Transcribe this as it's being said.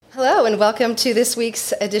and welcome to this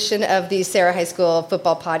week's edition of the Serra High School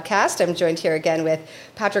Football Podcast. I'm joined here again with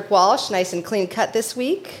Patrick Walsh, nice and clean cut this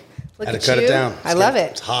week. Look Had at to cut you. it down. I love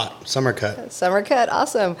it. It's hot. Summer cut. Summer cut.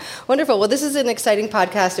 Awesome. Wonderful. Well, this is an exciting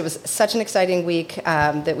podcast. It was such an exciting week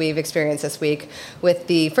that we've experienced this week with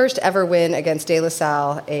the first ever win against De La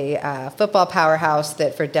Salle, a football powerhouse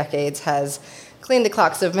that for decades has cleaned the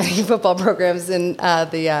clocks of many football programs in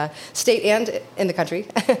the state and in the country.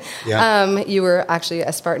 Yeah. You were actually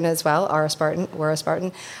a Spartan as well, are a Spartan, we're a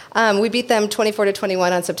Spartan. We beat them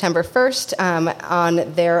 24-21 on September 1st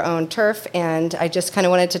on their own turf, and I just kind of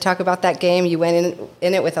wanted to talk about that game. You went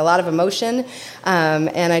in it with a lot of emotion,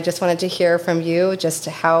 and I just wanted to hear from you just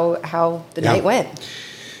how the night went.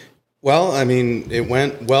 Well, I mean, it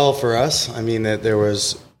went well for us. I mean,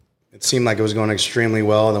 it seemed like it was going extremely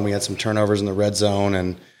well. Then we had some turnovers in the red zone,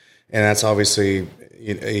 and that's obviously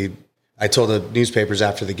I told the newspapers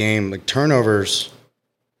after the game, like, turnovers,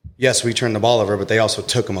 yes, we turned the ball over, but they also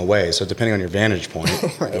took them away. So depending on your vantage point,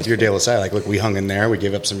 Right. if you're De La Salle, like, look, we hung in there, we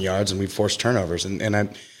gave up some yards, and we forced turnovers, and I,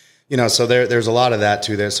 so there's a lot of that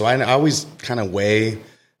too there. So I always kind of weigh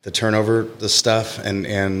the stuff,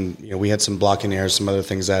 and we had some blocking errors, some other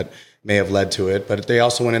things that may have led to it, but they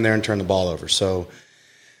also went in there and turned the ball over. So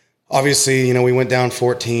obviously, we went down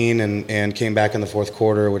 14 and came back in the fourth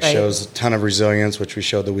quarter, which Right. shows a ton of resilience, which we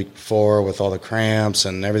showed the week before with all the cramps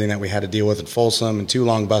and everything that we had to deal with in Folsom and 2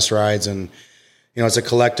 long bus rides. And, it's a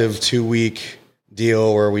collective 2-week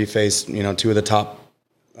deal where we faced, 2 of the top,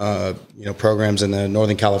 programs in the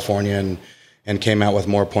Northern California and came out with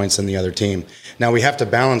more points than the other team. Now we have to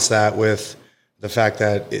balance that with the fact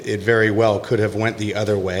that it very well could have went the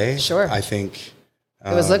other way. Sure. I think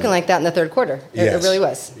It was looking like that in the third quarter. It yes. really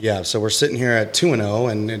was. Yeah, so we're sitting here at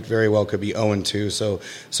 2-0, and it very well could be 0-2.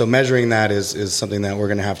 So measuring that is something that we're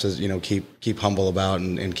going to have to keep humble about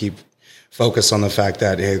and keep focus on the fact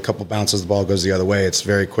that, hey, a couple bounces, the ball goes the other way. It's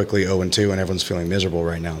very quickly 0-2, and everyone's feeling miserable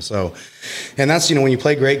right now. So, and that's, when you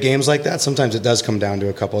play great games like that, sometimes it does come down to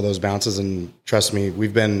a couple of those bounces. And trust me,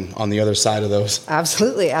 we've been on the other side of those.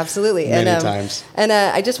 Absolutely. Many times. And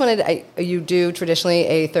I just wanted, you do traditionally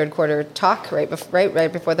a third quarter talk right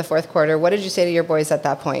before the fourth quarter. What did you say to your boys at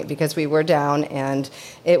that point? Because we were down, and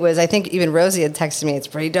it was, I think even Rosie had texted me, it's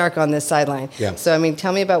pretty dark on this sideline. Yeah. So,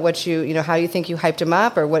 tell me about what how you think you hyped them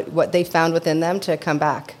up, or what they found within them to come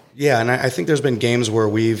back. Yeah, and I think there's been games where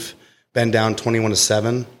we've been down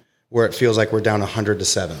 21-7, where it feels like we're down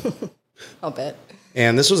 100-7. I'll bet.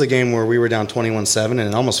 And this was a game where we were down 21-7, and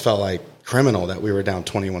it almost felt like criminal that we were down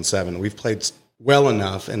 21-7. We've played well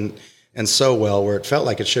enough and so well where it felt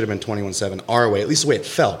like it should have been 21-7 our way, at least the way it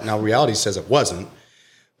felt. Now, reality says it wasn't,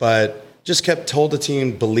 but just told the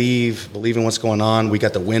team, believe in what's going on. We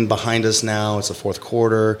got the win behind us now. It's the fourth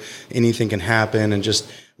quarter. Anything can happen, and just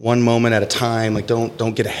one moment at a time. Like,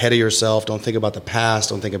 don't get ahead of yourself. Don't think about the past.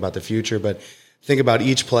 Don't think about the future, but think about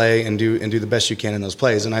each play and do the best you can in those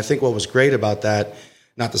plays. And I think what was great about that,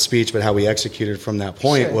 not the speech, but how we executed from that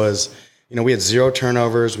point Sure. was, we had 0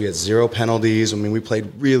 turnovers. We had 0 penalties. I mean, we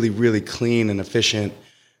played really, really clean and efficient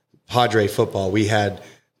Padre football. We had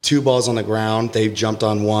 2 balls on the ground. They jumped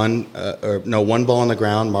on one ball on the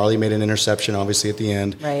ground. Marley made an interception, obviously, at the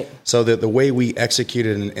end. Right. So the way we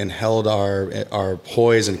executed and held our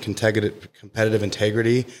poise and competitive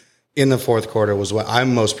integrity in the fourth quarter was what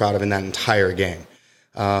I'm most proud of in that entire game.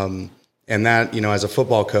 And that, as a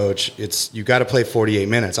football coach, you got to play 48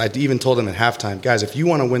 minutes. I even told them at halftime, guys, if you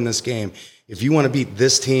want to win this game, if you want to beat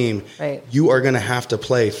this team, right. you are going to have to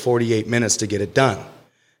play 48 minutes to get it done.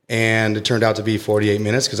 And it turned out to be 48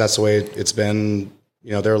 minutes because that's the way it's been.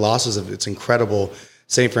 Their losses, it's incredible.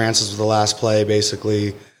 St. Francis was the last play,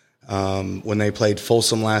 basically. When they played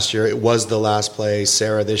Folsom last year, it was the last play.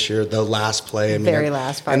 Serra this year, the last play. Very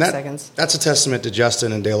last 5 seconds. That's a testament to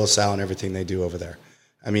Justin and De La Salle and everything they do over there.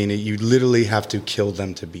 I mean, you literally have to kill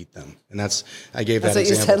them to beat them. And I gave that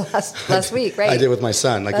example. That's what you said last week, right? I did with my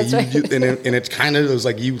son. Like, That's right. and it kind of was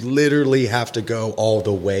like you literally have to go all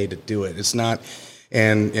the way to do it. It's not...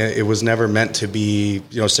 And it was never meant to be,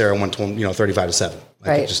 Serra won 35-7.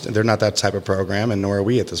 Right. They're not that type of program, and nor are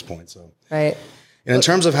we at this point. So, right. And in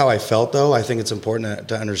terms of how I felt, though, I think it's important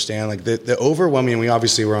to understand, like, the overwhelming. We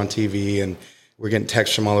obviously were on TV, and we're getting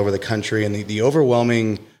texts from all over the country, and the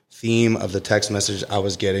overwhelming theme of the text message I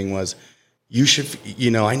was getting was, you should,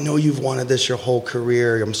 I know you've wanted this your whole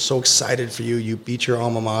career. I'm so excited for you. You beat your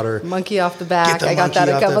alma mater. Monkey off the back. I got that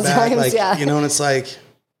a couple times. Like, yeah. And it's like,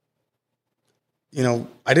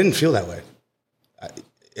 I didn't feel that way.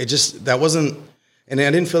 That wasn't, and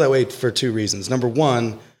I didn't feel that way for 2 reasons. Number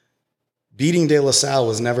one, beating De La Salle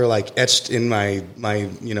was never like etched in my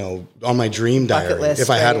on my dream diary. List, if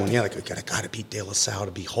I had one, like I got to beat De La Salle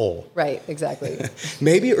to be whole. Right, exactly.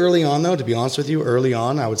 Maybe early on though, to be honest with you,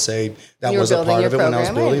 I would say that was a part of it when I was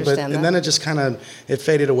building. And then it just kind of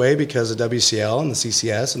faded away because of WCL and the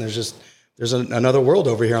CCS, and there's another world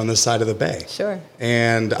over here on this side of the bay. Sure.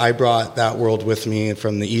 And I brought that world with me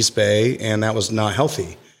from the East Bay, and that was not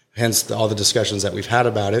healthy. Hence all the discussions that we've had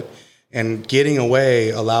about it. And getting away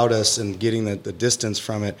allowed us, and getting the distance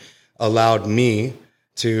from it allowed me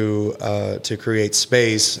to create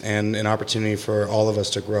space and an opportunity for all of us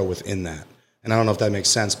to grow within that. And I don't know if that makes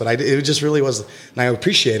sense, but it just really was, and I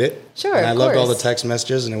appreciate it. Sure, and I loved all the text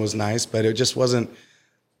messages, and it was nice, but it just wasn't.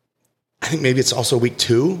 I think maybe it's also week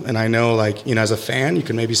 2, and I know, as a fan, you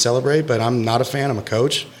can maybe celebrate, but I'm not a fan. I'm a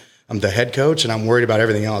coach. I'm the head coach, and I'm worried about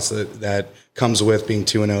everything else that comes with being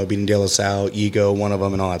 2-0, beating De La Salle, ego, one of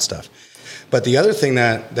them, and all that stuff. But the other thing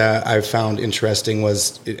that I found interesting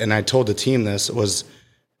was, and I told the team this, was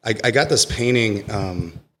I got this painting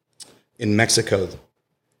in Mexico.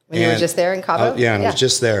 When you were just there in Cabo? Yeah, and I was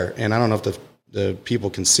just there. And I don't know if the people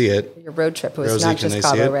can see it. Your road trip was Rosie, not just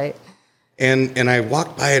Cabo, right? And I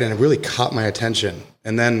walked by it, and it really caught my attention.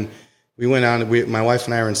 And then we went on. My wife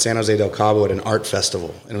and I were in San Jose del Cabo at an art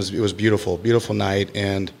festival, and it was beautiful, beautiful night.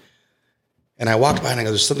 And I walked by, and I go,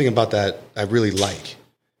 "There's something about that I really like."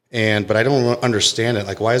 But I don't understand it.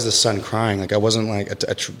 Like, why is the son crying? Like, I wasn't like,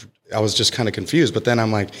 I was just kind of confused. But then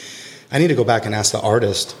I'm like, I need to go back and ask the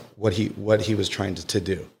artist what he was trying to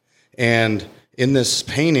do. And in this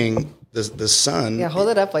painting, the son. Yeah, hold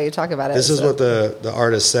it up while you talk about it. This is what the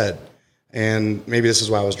artist said. And maybe this is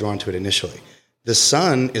why I was drawn to it initially. The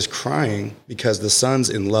son is crying because the son's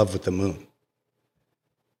in love with the moon.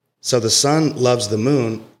 So the son loves the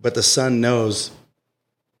moon, but the son knows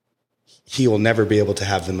he will never be able to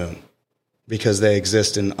have the moon because they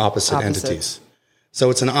exist in opposite entities. So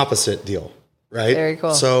it's an opposite deal, right? Very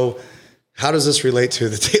cool. So how does this relate to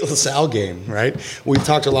the De La Salle game, right? We've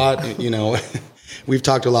talked a lot, we've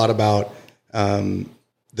talked a lot about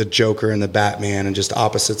the Joker and the Batman and just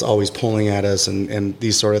opposites always pulling at us and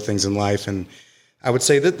these sort of things in life. And I would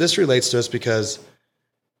say that this relates to us because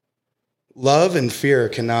love and fear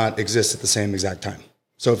cannot exist at the same exact time.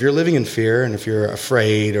 So if you're living in fear and if you're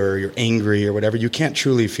afraid or you're angry or whatever, you can't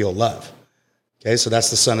truly feel love. Okay, so that's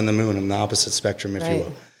the sun and the moon on the opposite spectrum, if you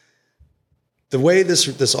will. The way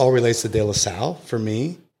this all relates to De La Salle for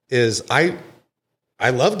me is I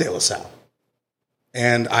love De La Salle.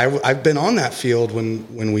 And I've been on that field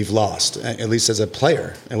when we've lost, at least as a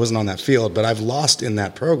player. I wasn't on that field, but I've lost in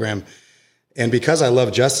that program. And because I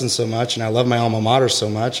love Justin so much and I love my alma mater so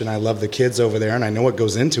much and I love the kids over there and I know what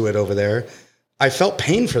goes into it over there, I felt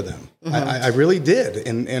pain for them. Mm-hmm. I really did.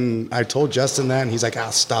 And I told Justin that, and he's like,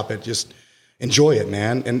 stop it. Just enjoy it,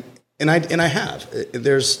 man. And I have.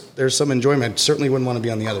 There's some enjoyment. Certainly wouldn't want to be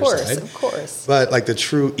on the other side. Of course. But like the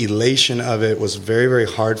true elation of it was very, very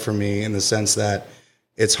hard for me in the sense that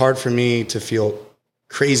it's hard for me to feel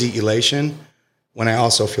crazy elation when I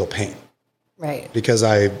also feel pain. Right. Because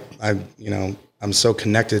I'm so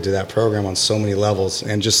connected to that program on so many levels,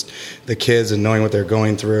 and just the kids and knowing what they're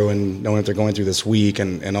going through and knowing what they're going through this week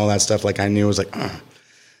and all that stuff. Like I knew it was like,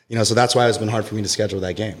 so that's why it's been hard for me to schedule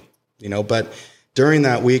that game, but during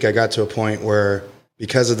that week, I got to a point where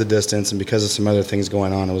because of the distance and because of some other things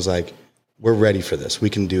going on, it was like, we're ready for this. We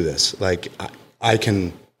can do this. Like I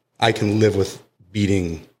can live with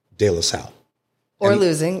beating De La Salle or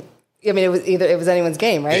losing. I mean, it was anyone's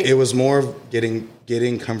game, right? It was more of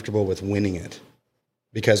getting comfortable with winning it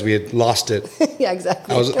because we had lost it. Yeah,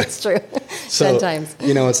 exactly. That's true. So, 10 times.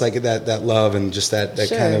 It's like that love and just that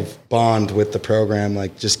Sure. kind of bond with the program,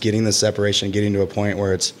 like just getting the separation, getting to a point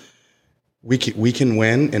where it's we can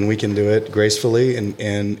win and we can do it gracefully and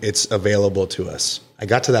it's available to us. I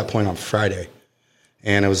got to that point on Friday,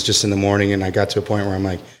 and it was just in the morning, and I got to a point where I'm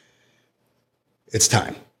like, it's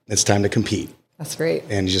time. It's time to compete. That's great.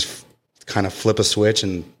 And you just kind of flip a switch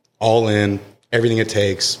and all in, everything it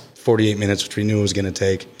takes, 48 minutes, which we knew it was going to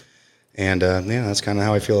take. And that's kind of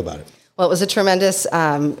how I feel about it. Well, it was a tremendous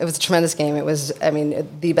game. It was,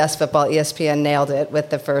 the best football. ESPN nailed it with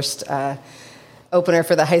the first opener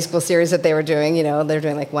for the high school series that they were doing. They're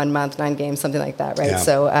doing like 1 month, 9 games, something like that, right? Yeah.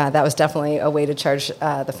 So that was definitely a way to charge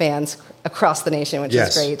the fans across the nation, which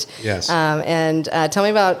is great. Yes. And tell me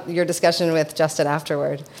about your discussion with Justin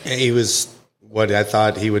afterward. He was what I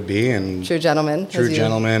thought he would be, and true gentleman,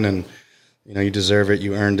 and you deserve it,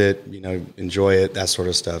 you earned it, enjoy it, that sort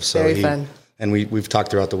of stuff. So very fun. And we've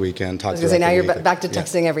talked throughout the weekend. Now you're back to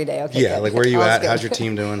texting every day. Okay. Yeah, good. Like where are you at? Good. How's your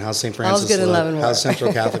team doing? How's St. Francis look? How's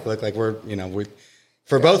Central Catholic look? Like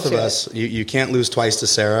For both of us, you can't lose twice to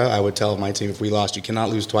Sarah. I would tell my team if we lost, you cannot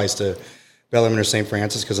lose twice to Bellarmine or St.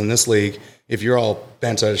 Francis, because in this league, if you're all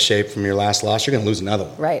bent out of shape from your last loss, you're going to lose another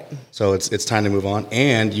one. Right. So it's time to move on.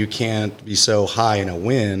 And you can't be so high in a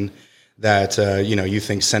win that you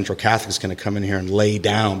think Central Catholic's going to come in here and lay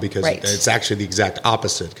down, because it's actually the exact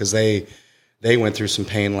opposite, because they went through some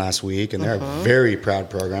pain last week, and they're a very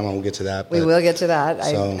proud program. I won't get to that. We will get to that.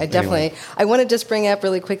 So, I definitely. Anyway. I want to just bring up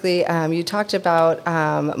really quickly, you talked about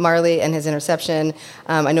Marley and his interception.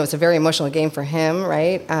 I know it's a very emotional game for him,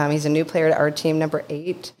 right? He's a new player to our team, number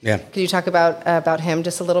 8. Yeah. Could you talk about him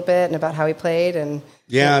just a little bit and about how he played? And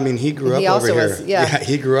yeah, I mean, he grew up over here.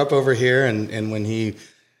 He grew up over here, and when he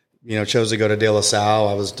chose to go to De La Salle,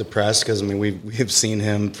 I was depressed, because we've seen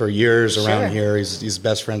him for years around here. He's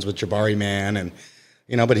best friends with Jabari Man, and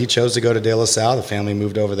but he chose to go to De La Salle. The family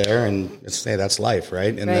moved over there, and that's life,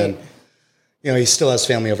 right? And then he still has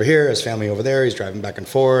family over here, has family over there. He's driving back and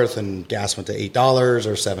forth, and gas went to $8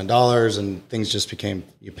 or $7, and things just became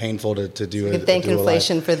painful to do. You can thank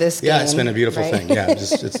inflation for this game. Yeah, it's been a beautiful thing. Yeah,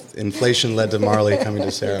 it's inflation led to Marley coming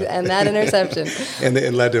to Sarah, and that interception, and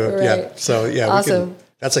it led to it. Yeah, so awesome.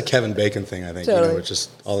 That's a Kevin Bacon thing, I think. Totally. It's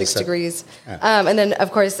just all 6 degrees. Yeah. And then,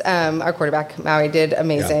 of course, our quarterback, Maui, did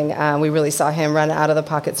amazing. Yeah. We really saw him run out of the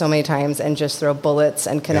pocket so many times and just throw bullets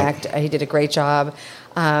and connect. He did a great job.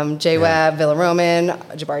 Jay Webb, Villa Roman,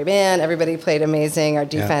 Jabari Man, everybody played amazing. Our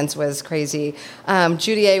defense was crazy.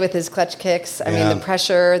 Judier with his clutch kicks. I mean, the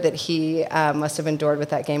pressure that he must have endured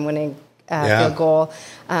with that game-winning field goal.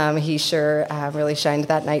 He sure really shined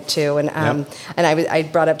that night too. And I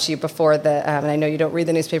brought up to you before and I know you don't read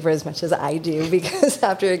the newspaper as much as I do, because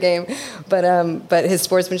after a game, but his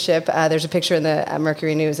sportsmanship. There's a picture in the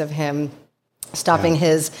Mercury News of him stopping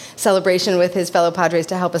his celebration with his fellow Padres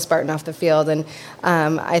to help a Spartan off the field. And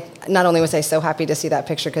I not only was I so happy to see that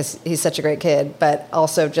picture, because he's such a great kid, but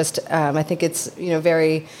also just I think it's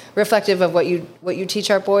very reflective of what you teach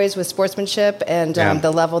our boys with sportsmanship and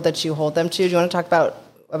the level that you hold them to. Do you want to talk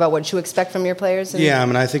about what you expect from your players? Yeah, I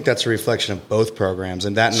mean, I think that's a reflection of both programs.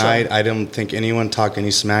 And that night, I don't think anyone talked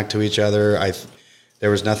any smack to each other. There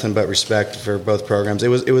was nothing but respect for both programs.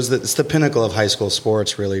 It's the pinnacle of high school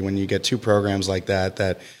sports, really, when you get two programs like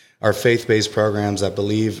that are faith-based programs that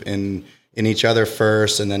believe in each other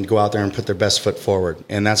first, and then go out there and put their best foot forward.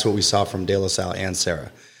 And that's what we saw from De La Salle and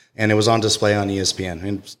Sarah. And it was on display on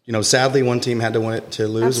ESPN. And sadly, one team had to win to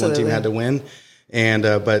lose, Absolutely. One team had to win. And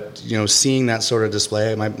but seeing that sort of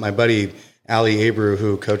display, my buddy Ali Abreu,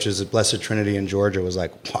 who coaches at Blessed Trinity in Georgia, was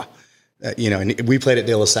like, wow. And we played at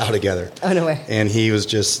De La Salle together. Oh, no way. And he was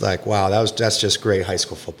just like, wow, that's just great high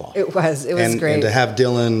school football. It was great. And to have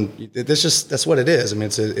Dylan, that's what it is. I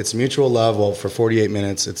mean, it's mutual love. Well, for 48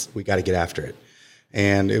 minutes, we got to get after it.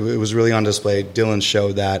 And it was really on display. Dylan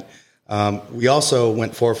showed that. We also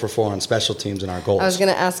went 4 for 4 on special teams in our goals. I was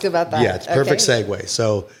going to ask about that. Yeah, it's a perfect segue.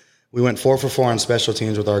 So we went 4 for 4 on special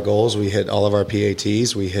teams with our goals. We hit all of our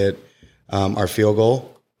PATs. We hit our field goal.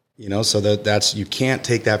 So that's you can't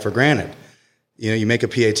take that for granted. You make a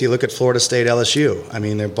PAT. Look at Florida State LSU. I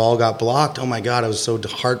mean, their ball got blocked. Oh my God, it was so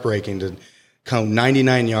heartbreaking to come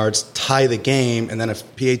 99 yards, tie the game, and then a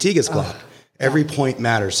PAT gets blocked. Every point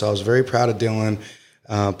matters. So I was very proud of Dylan.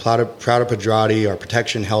 Proud of Pedrati. Our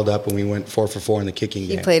protection held up when we went 4 for 4 in the kicking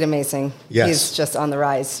game. He played amazing. Yes. He's just on the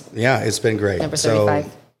rise. Yeah, it's been great. Number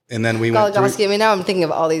 35. And then we went through. I mean, now I'm thinking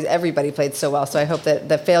of all these. Everybody played so well. So I hope that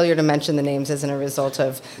the failure to mention the names isn't a result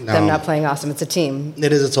of them not playing awesome. It's a team.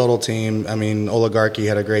 It is a total team. I mean, Oligarchy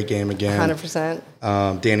had a great game again.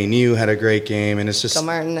 100%. Danny New had a great game. And it's just... Phil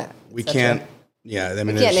Martin. We can't... Yeah, I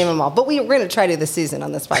mean... We can't name them all. But we're going to try to this season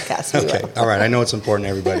on this podcast. Okay. All right. I know it's important to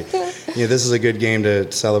everybody. This is a good game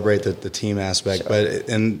to celebrate the team aspect.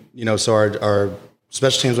 Sure. So our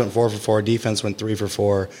special teams went 4 for 4. Defense went 3 for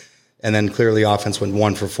 4. And then clearly offense went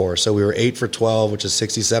 1 for 4. So we were 8 for 12, which is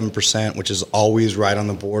 67%, which is always right on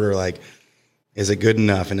the border. Like, is it good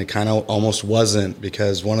enough? And it kind of almost wasn't,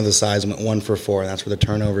 because one of the sides went 1 for 4. And that's where the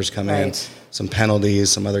turnovers come in. Some penalties,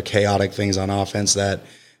 some other chaotic things on offense that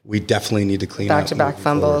we definitely need to clean up. Back-to-back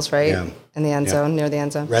fumbles, forward. right? Yeah. In the end zone, near the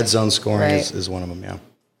end zone. Red zone scoring is one of them, yeah.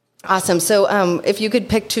 Awesome. So if you could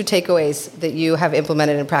pick 2 takeaways that you have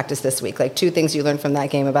implemented in practice this week, like 2 things you learned from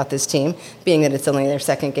that game about this team, being that it's only their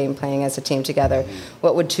second game playing as a team together,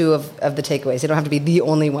 what would 2 of the takeaways? They don't have to be the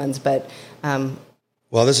only ones, but...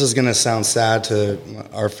 Well, this is going to sound sad to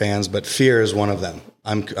our fans, but fear is one of them.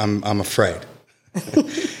 I'm afraid.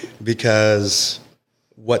 Because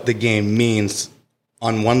what the game means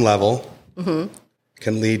on one level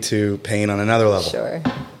can lead to pain on another level. Sure.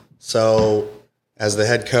 So... as the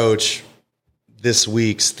head coach, this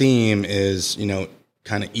week's theme is,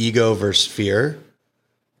 kind of ego versus fear.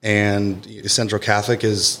 And Central Catholic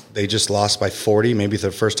they just lost by 40, maybe for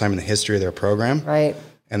the first time in the history of their program. Right.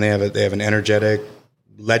 And they have an energetic,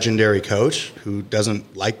 legendary coach who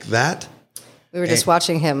doesn't like that. We were just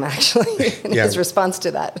watching him actually in his response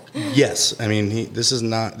to that. Yes. I mean, this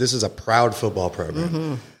is a proud football program.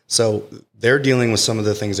 Mm-hmm. So they're dealing with some of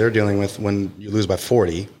the things they're dealing with when you lose by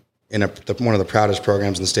 40 in one of the proudest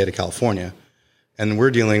programs in the state of California. And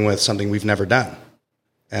we're dealing with something we've never done,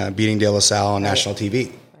 beating De La Salle on national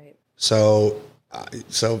TV. Right.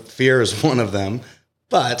 So fear is one of them.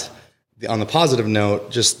 But on the positive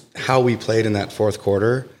note, just how we played in that fourth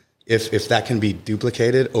quarter, if that can be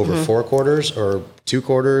duplicated over 4 quarters or 2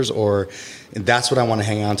 quarters, that's what I want to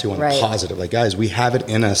hang on to on the positive. Like, guys, we have it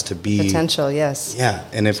in us to be potential. Yes. Yeah.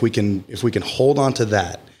 And if we can hold on to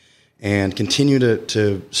that and continue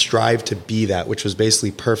to strive to be that, which was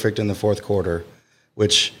basically perfect in the fourth quarter,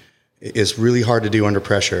 which is really hard to do under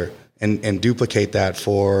pressure, and duplicate that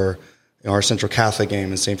for our Central Catholic game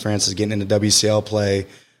and St. Francis getting into WCL play,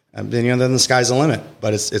 then the sky's the limit.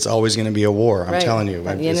 But it's always going to be a war. I'm telling you,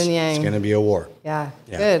 yin and yang. It's going to be a war. Yeah,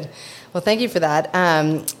 good. Well, thank you for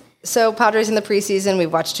that. So Padres in the preseason,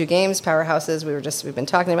 we've watched 2 games, powerhouses. We've been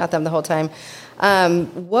talking about them the whole time.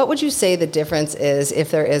 What would you say the difference is,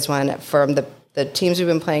 if there is one, from the teams we've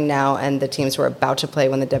been playing now and the teams we're about to play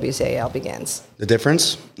when the WCAL begins? The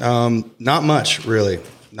difference? Not much, really.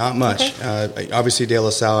 Not much. Okay. Obviously, De La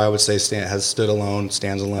Salle, I would say, stands alone.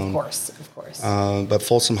 Of course. But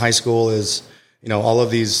Folsom High School is, all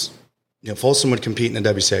of these, Folsom would compete in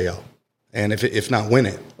the WCAL. And if not win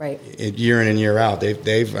it, year in and year out,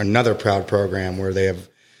 they've another proud program where they have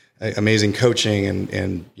amazing coaching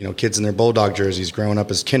and kids in their Bulldog jerseys growing up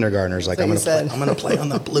as kindergartners. Like, I'm going to play on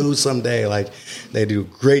the Blues someday. Like, they do a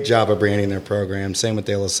great job of branding their program. Same with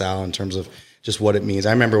De La Salle in terms of just what it means.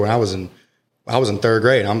 I remember when I was in 3rd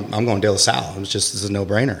grade. I'm going De La Salle. It was just, this is a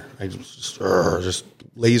no-brainer. I just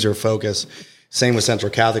laser focus. Same with Central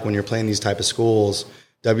Catholic. When you're playing these type of schools,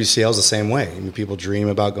 WCL is the same way. I mean, people dream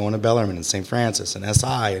about going to Bellarmine and St. Francis and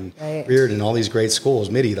SI and Reardon and all these great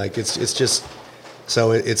schools. Midi, like it's just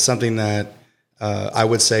so it's something that I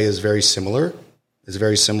would say is very similar. It's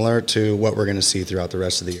very similar to what we're going to see throughout the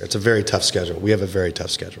rest of the year. It's a very tough schedule. We have a very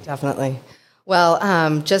tough schedule. Definitely.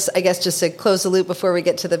 Well, just to close the loop before we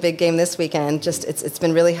get to the big game this weekend, it's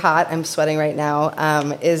been really hot. I'm sweating right now.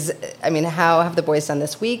 How have the boys done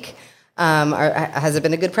this week? Has it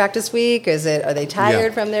been a good practice week? Are they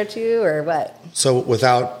tired from there too, or what? So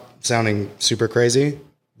without sounding super crazy,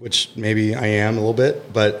 which maybe I am a little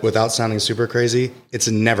bit, but without sounding super crazy, it's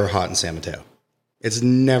never hot in San Mateo. It's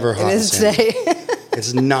never hot. It is today.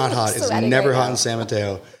 It's not hot. It's never hot in San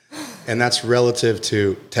Mateo. And that's relative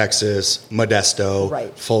to Texas,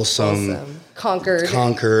 Modesto, Folsom,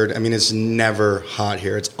 Concord. I mean, it's never hot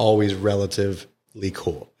here. It's always relatively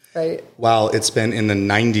cool. Right. While it's been in the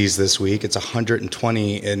 90s this week, it's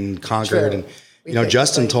 120 in Concord. True. And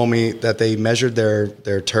Justin told me that they measured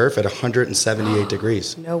their turf at 178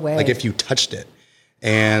 degrees. No way. Like, if you touched it.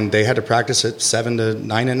 And they had to practice at 7 to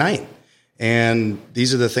 9 at night. And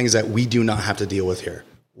these are the things that we do not have to deal with here.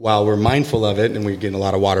 While we're mindful of it and we're getting a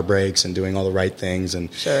lot of water breaks and doing all the right things, and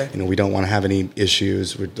we don't want to have any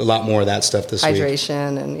issues. We're a lot more of that stuff this week.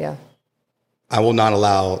 Hydration and I will not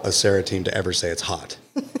allow a Sarah team to ever say it's hot.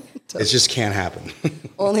 It just can't happen.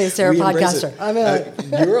 Only a Sarah podcaster.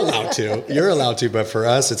 You're allowed to, but for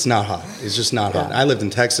us, it's not hot. It's just not hot. I lived in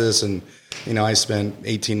Texas, and I spent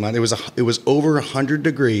 18 months. It was over 100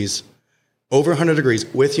 degrees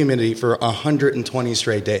with humidity for 120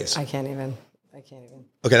 straight days. I can't even.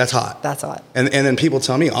 Okay, that's hot. That's hot. And then people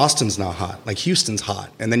tell me Austin's not hot. Like, Houston's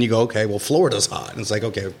hot. And then you go, okay, well, Florida's hot. And it's like,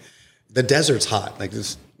 okay, the desert's hot. Like,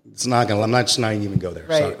 it's not going to, I'm not just not even go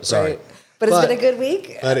there. Sorry. But it's been a good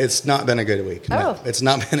week? But it's not been a good week. Oh. No, it's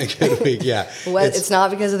not been a good week, yeah. It's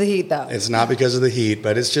not because of the heat, though. It's not because of the heat,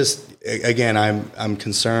 but it's just, again, I'm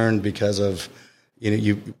concerned because of,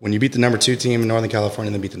 when you beat the number 2 team in Northern California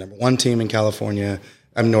and then beat the number 1 team in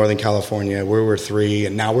Northern California, where we're 3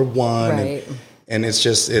 and now we're 1. Right. And it's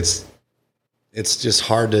just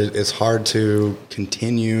hard to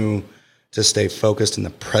continue to stay focused in the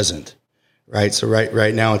present, right? So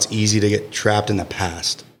right now it's easy to get trapped in the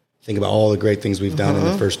past. Think about all the great things we've done in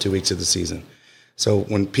the first 2 weeks of the season. So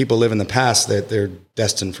when people live in the past, they're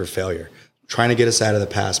destined for failure. Trying to get us out of the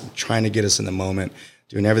past, trying to get us in the moment,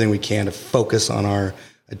 doing everything we can to focus on our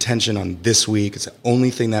attention on this week. It's the only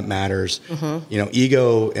thing that matters.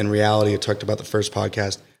 Ego and reality, I talked about the first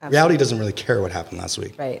podcast. Absolutely. Reality doesn't really care what happened last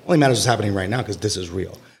week. Right. It only matters what's happening right now because this is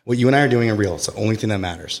real. What you and I are doing is real. It's the only thing that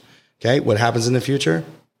matters. Okay? What happens in the future?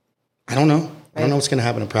 I don't know. I don't know what's going to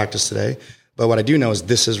happen in practice today. But what I do know is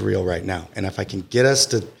this is real right now. And if I can get us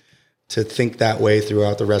to think that way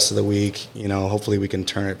throughout the rest of the week, hopefully we can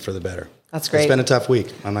turn it for the better. That's great. It's been a tough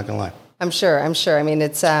week. I'm not going to lie. I'm sure. I mean,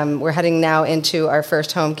 it's we're heading now into our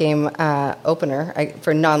first home game opener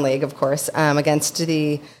for non-league, of course, against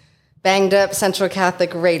the banged up Central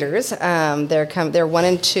Catholic Raiders. They're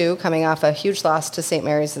 1-2, coming off a huge loss to St.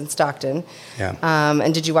 Mary's in Stockton. Yeah.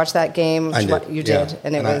 And did you watch that game? I did. You did,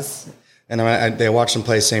 and it was. They watched them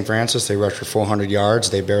play St. Francis. They rushed for 400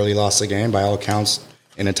 yards. They barely lost the game. By all accounts,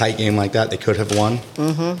 in a tight game like that, they could have won.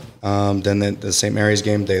 Mm-hmm. Then the St. Mary's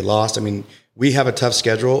game, they lost. I mean, we have a tough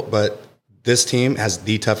schedule, but this team has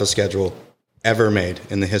the toughest schedule ever made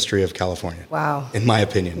in the history of California. Wow. In my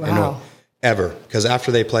opinion. Wow. Ever. Because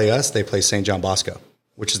after they play us, they play St. John Bosco,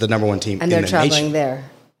 which is the number one team in the nation. And they're traveling there.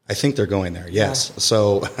 I think they're going there, yes. Yeah.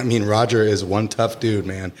 So, I mean, Roger is one tough dude,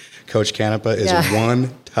 man. Coach Canepa is one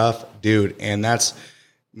tough dude. And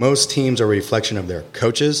most teams are a reflection of their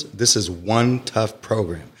coaches. This is one tough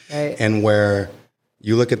program. Right. And where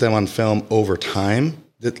you look at them on film over time,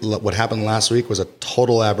 what happened last week was a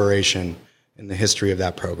total aberration in the history of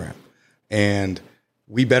that program. And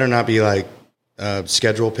we better not be like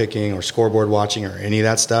schedule picking or scoreboard watching or any of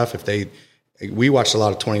that stuff. We watched a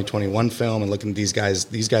lot of 2021 film and looking at these guys.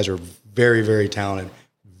 These guys are very, very talented,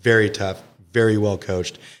 very tough, very well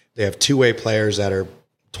coached. They have two-way players that are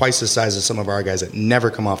twice the size of some of our guys that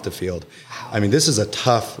never come off the field. Wow. I mean, this is a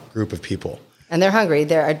tough group of people. And they're hungry.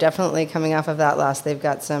 They're definitely coming off of that loss. They've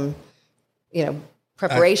got some,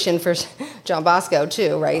 preparation for John Bosco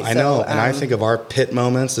too, right? I know. And I think of our pit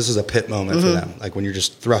moments. This is a pit moment for them. Like when you're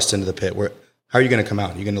just thrust into the pit. How are you going to come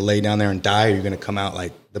out? Are you going to lay down there and die, or are you going to come out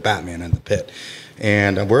like the Batman in the pit?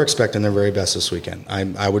 And we're expecting their very best this weekend.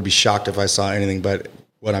 I would be shocked if I saw anything but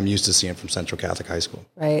what I'm used to seeing from Central Catholic High School.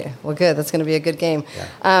 Right. Well, good. That's going to be a good game.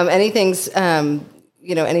 Yeah. Anything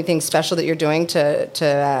special that you're doing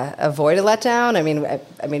to avoid a letdown?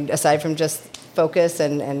 I mean, aside from just focus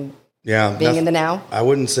and being in the now. I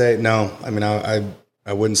wouldn't say no. I mean,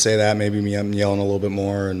 I wouldn't say that. Maybe I'm yelling a little bit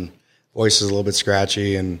more and voice is a little bit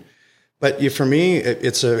scratchy but for me,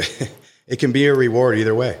 it can be a reward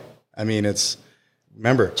either way. I mean,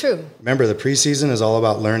 remember the preseason is all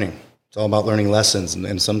about learning. It's all about learning lessons,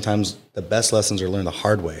 and sometimes the best lessons are learned the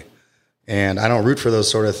hard way. And I don't root for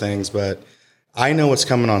those sort of things, but I know what's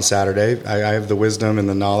coming on Saturday. I have the wisdom and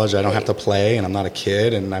the knowledge. I don't have to play, and I'm not a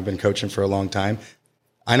kid, and I've been coaching for a long time.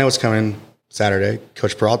 I know what's coming Saturday.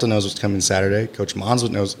 Coach Peralta knows what's coming Saturday. Coach Mons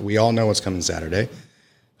knows. We all know what's coming Saturday.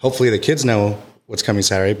 Hopefully the kids know what's coming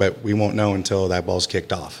Saturday, but we won't know until that ball's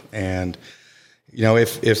kicked off. And,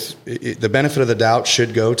 if the benefit of the doubt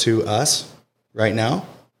should go to us right now,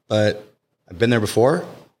 but I've been there before,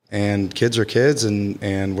 and kids are kids,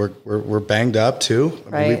 and we're banged up too.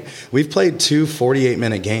 Right. I mean, we've played 2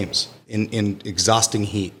 48-minute games in exhausting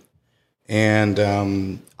heat. And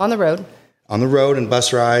on the road and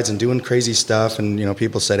bus rides and doing crazy stuff. And,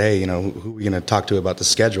 people said, hey, who are we going to talk to about the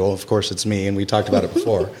schedule? Of course, it's me. And we talked about it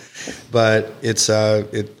before, but it's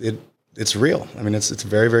real. I mean, it's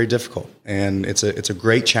very, very difficult, and it's a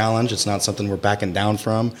great challenge. It's not something we're backing down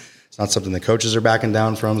from. It's not something the coaches are backing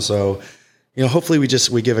down from. So, hopefully we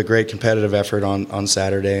give a great competitive effort on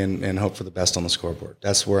Saturday and hope for the best on the scoreboard.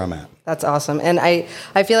 That's where I'm at. That's awesome. And I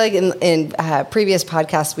feel like in previous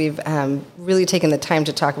podcasts, we've really taken the time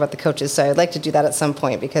to talk about the coaches. So I'd like to do that at some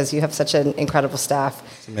point, because you have such an incredible staff.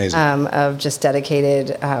 It's amazing. Of just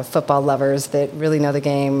dedicated football lovers that really know the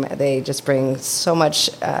game. They just bring so much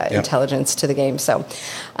intelligence to the game. So,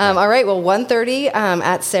 all right. Well, 1:30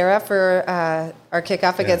 at Sarah for our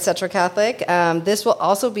kickoff against Central Catholic. This will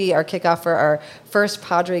also be our kickoff for our first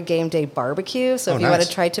Padre Game Day barbecue. So if you want a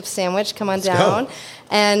tri-tip sandwich, come on down. Go.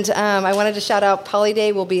 And I wanted to shout out Poly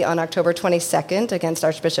Day will be on October 22nd against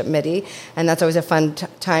Archbishop Mitty. And that's always a fun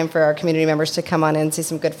time for our community members to come on in, see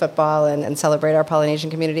some good football, and celebrate our Polynesian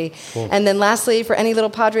community. Cool. And then lastly, for any little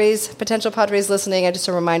potential Padres listening, just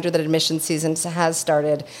a reminder that admission season has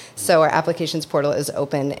started. So our applications portal is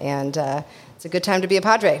open, and it's a good time to be a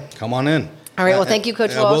Padre. Come on in. All right. Well, thank you,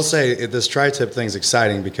 Coach Walsh. I will say this tri-tip thing is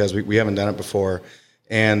exciting because we haven't done it before.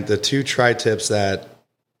 And the 2 tri-tips that,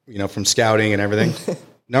 from scouting and everything,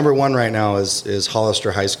 number 1 right now is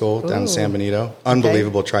Hollister High School down in San Benito.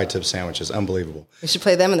 Unbelievable tri-tip sandwiches. Unbelievable. We should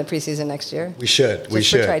play them in the preseason next year. We should.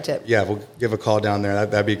 Just for tri-tip. Yeah, we'll give a call down there.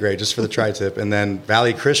 That'd be great, just for the tri-tip. And then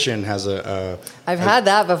Valley Christian has I've had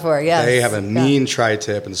that before, yes. They have a mean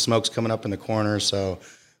tri-tip, and the smoke's coming up in the corner, so...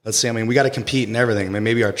 Let's see. I mean, we got to compete in everything. I mean,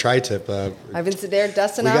 maybe our tri-tip. I've been there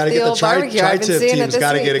dusting off the old barbecue. Tri-tip team's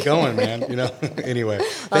got to get it going, man. Anyway,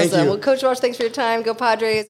 thank you. Well, Coach Walsh, thanks for your time. Go Padres.